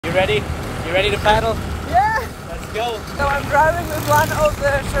You ready? You ready to paddle? Yeah! Let's go! So I'm driving with one of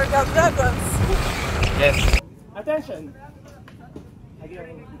the SIARGAO Dragons. Yes. Attention!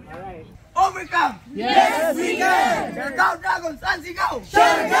 Again, alright. Overcome! Yes, we can! SIARGAO Dragons, SIARGAO!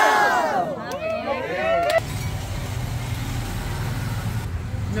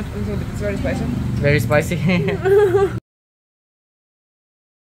 It's very spicy. Very spicy.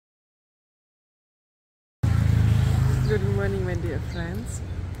 Good morning, my dear friends.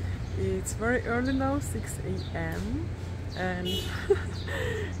 It's very early now, 6 a.m. and it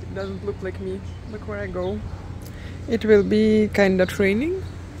doesn't look like me. Look where I go. It will be kinda training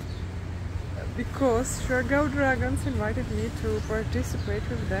because SIARGAO Dragons invited me to participate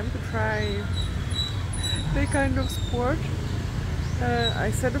with them to try their kind of sport. I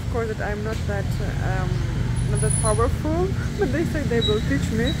said, of course, that I'm not that powerful, but they said they will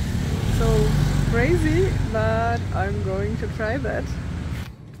teach me. So crazy, but I'm going to try that.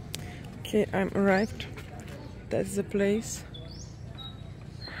 Okay, I'm arrived. That's the place.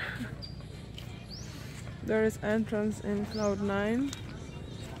 There is entrance in Cloud 9.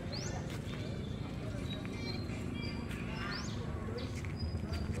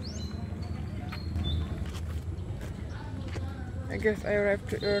 I guess I arrived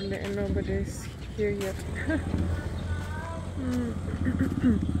too early and nobody's here yet.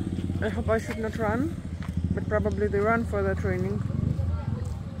 I hope I should not run, but probably they run for the training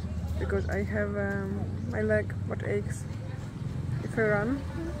because I have my leg what aches if I run.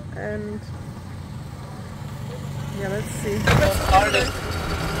 And yeah, let's see. Started.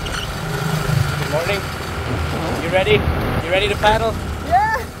 Good morning. You ready? You ready to paddle?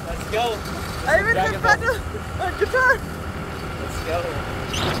 Yeah! Let's go! I will have paddle on guitar! Let's go!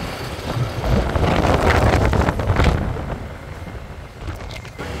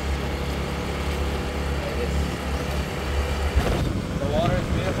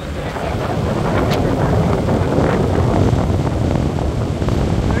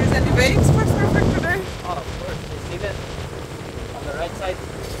 Waves for surfing today? Oh, of course. You see that? On the right side.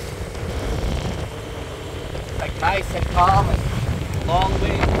 Like nice and calm and long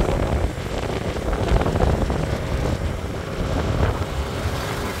waves.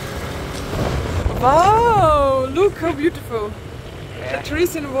 Wow! Look how beautiful! Yeah. The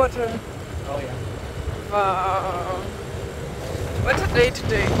trees in water. Oh yeah. Wow! What a day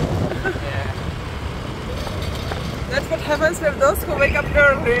today! Yeah. That's what happens with those who wake up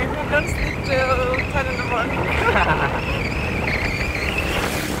early and don't sleep till 10 in the morning.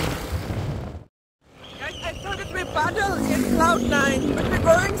 Guys, I thought that we paddle in Cloud 9, but we're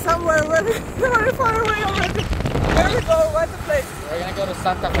going somewhere very, very far away already. Where we go? What's the place? We're gonna go to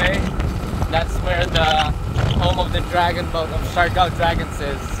Santa Fe. That's where the home of the dragon boat of SIARGAO Dragons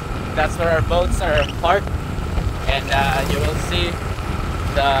is. That's where our boats are parked, and you will see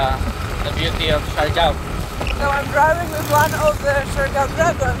the beauty of SIARGAO. So I'm driving with one of the SIARGAO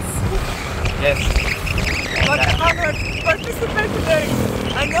Dragons. Yes. What an honor to participate today.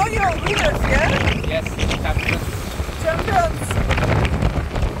 I know you're winners, yeah? Yes, champions. Champions.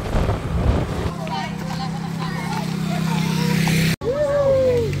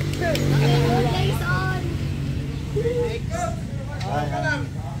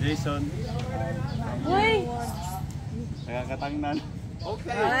 Jason. Uy! Nakakatangnan.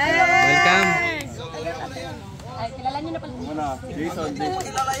 Okay. Welcome. Ay, kilala niyo na pala. Muna, Jason.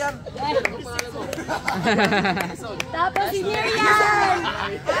 Kilala yan. Tapos si Miriam!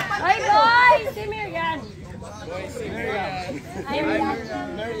 Hi boys! Si Miriam! Si Marian. I'm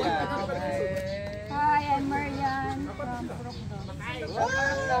Miriam. Hi, I'm Marian from Purokdo.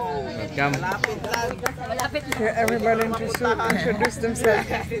 Welcome. Malapit na. Here, everybody introduce themselves.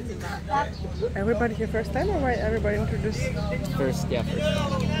 Everybody here first time or why everybody introduce? First, yeah, first.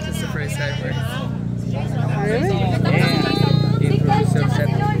 This is the first time we're Really? Yeah. Introduce yourself.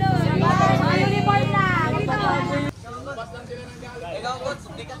 Uniform na!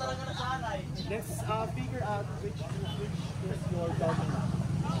 Let's figure out which is your dominant.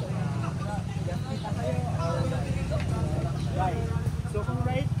 Right. So kung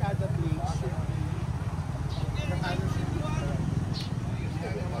right kada blade should be your hand should be correct.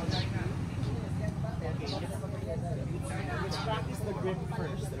 Okay, let's practice the grip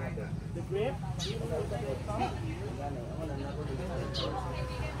first. The grip.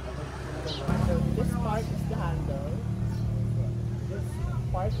 So this part is the handle. This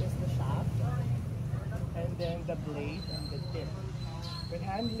part is the shaft. And then the blade and the tip. When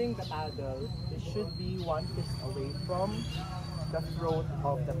handling the paddle, it should be one fist away from the throat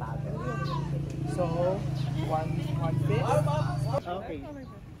of the paddle. So, one fist. Okay.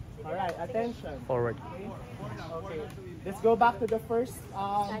 Alright, attention. Forward. Okay, let's go back to the first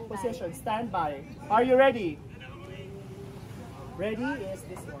position. Stand by. Are you ready? Ready is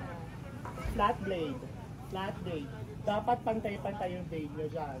this one. Flat blade. Flat blade. Dapat pantay-pantay yung blade nyo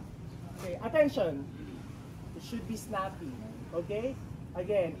dyan. Okay, attention. It should be snappy. Okay?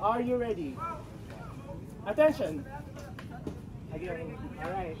 Again, are you ready? Attention. Again.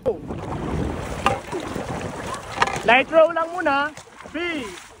 Alright. Go. Light roll lang muna. 3,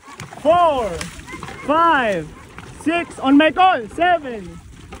 4, 5, 6. On my call. 7,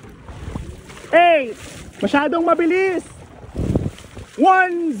 8. Masyadong mabilis.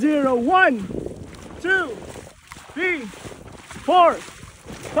 1, 0, 1, 2, 3, 4,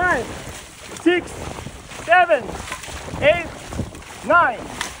 5, 6, 7, 8, 9,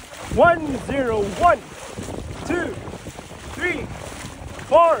 1, 0, 1, 2, 3,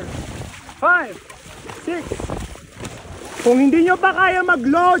 4, 5, 6. Kung hindi nyo pa kaya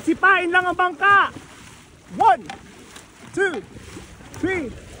mag-load, sipain lang ang bangka. 1, 2, 3,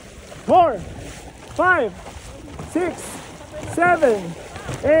 4, 5, 6, 7,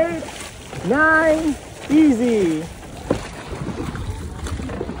 8, 9. Easy.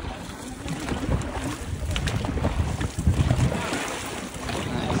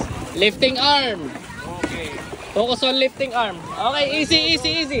 Lifting arm. Okay. Focus on lifting arm. Okay, easy,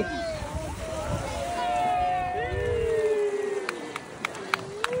 easy, easy.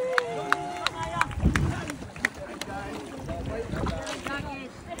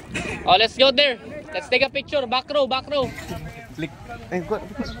 Oh, let's go there. Let's take a picture. Back row, back row. We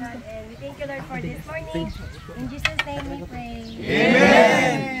thank you, Lord, for this morning. In Jesus' name we pray.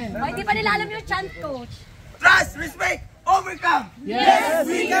 Amen! Oh, hindi pa nila alam yung chant, Coach. Trust, respect, overcome. Yes,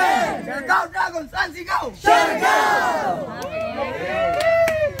 we can. SIARGAO Dragons, saan sigaw? SIARGAO!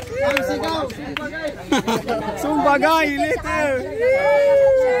 Saan sigaw? Sumbagay, later.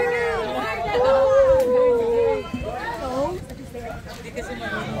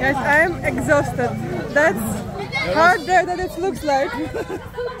 Guys, I'm exhausted. That's harder than it looks like.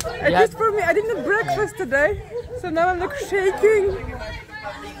 At least for me, I didn't have breakfast today, so now I'm like shaking.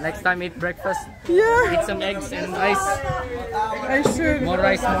 Next time eat breakfast. Yeah, Eat some eggs and rice. I should. More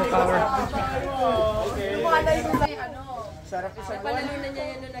rice, more power.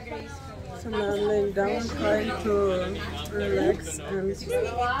 So now I'm laying down, trying to relax and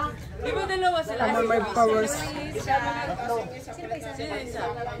come on my powers.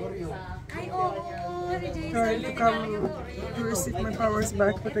 Trying to come to receive my powers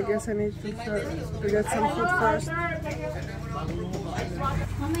back, but I guess I need to get some food first.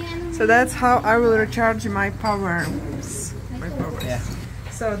 So that's how I will recharge my powers. Yeah.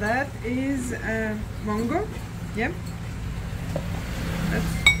 So that is mango. Yep.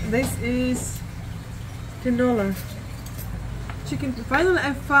 This is tinola. Chicken. Finally,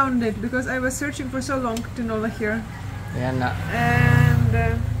 I found it because I was searching for so long. Tinola here. Yeah, nah.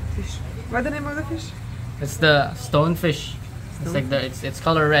 And fish. What's the name of the fish? It's the stonefish. It's like it's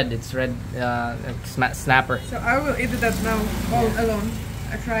color red. It's red snapper. So I will eat that now all alone.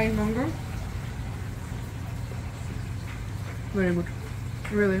 I try mango. Very good.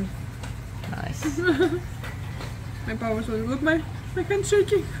 Really. Nice. My powers will look my hand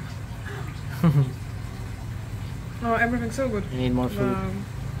shaking. Oh, everything's so good. You need more food.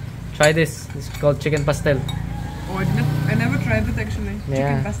 Try this. It's called chicken pastel. Oh, I never tried it actually.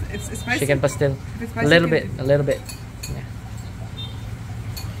 Yeah. Chicken pastel. It's spicy. Chicken pastel. If it's A spicy, little can bit. A little bit. Yeah.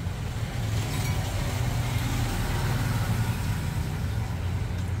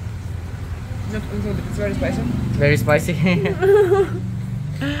 Not a little bit. It's very spicy. Very spicy.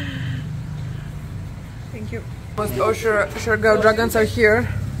 Thank you. Most SIARGAO Dragons are here.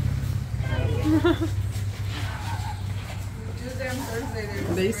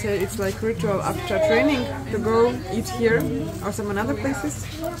 They say it's like ritual after training to go eat here or some other places.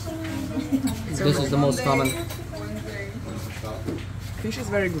 This is the most common. Fish is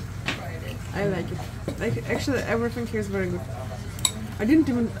very good. I like it. Like actually everything here is very good. I didn't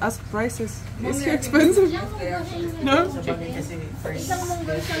even ask prices. Is it expensive? No?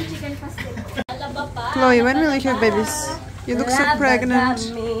 Chloe, when will you have babies? You look so pregnant.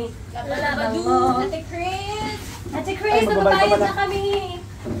 Ate Chris, nagbabayad na kami.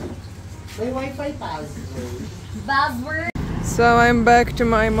 May Wi-Fi pass. Buzzword. So I'm back to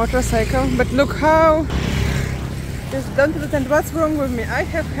my motorcycle, but look how... Just don't understand what's wrong with me. I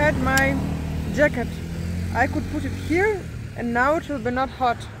have had my jacket. I could put it here and now it will be not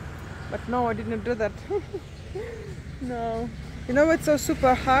hot. But no, I didn't do that. No. You know what's so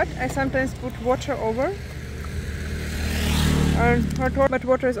super hot? I sometimes put water over. And hot water, but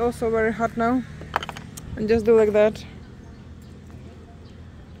water is also very hot now. And just do like that.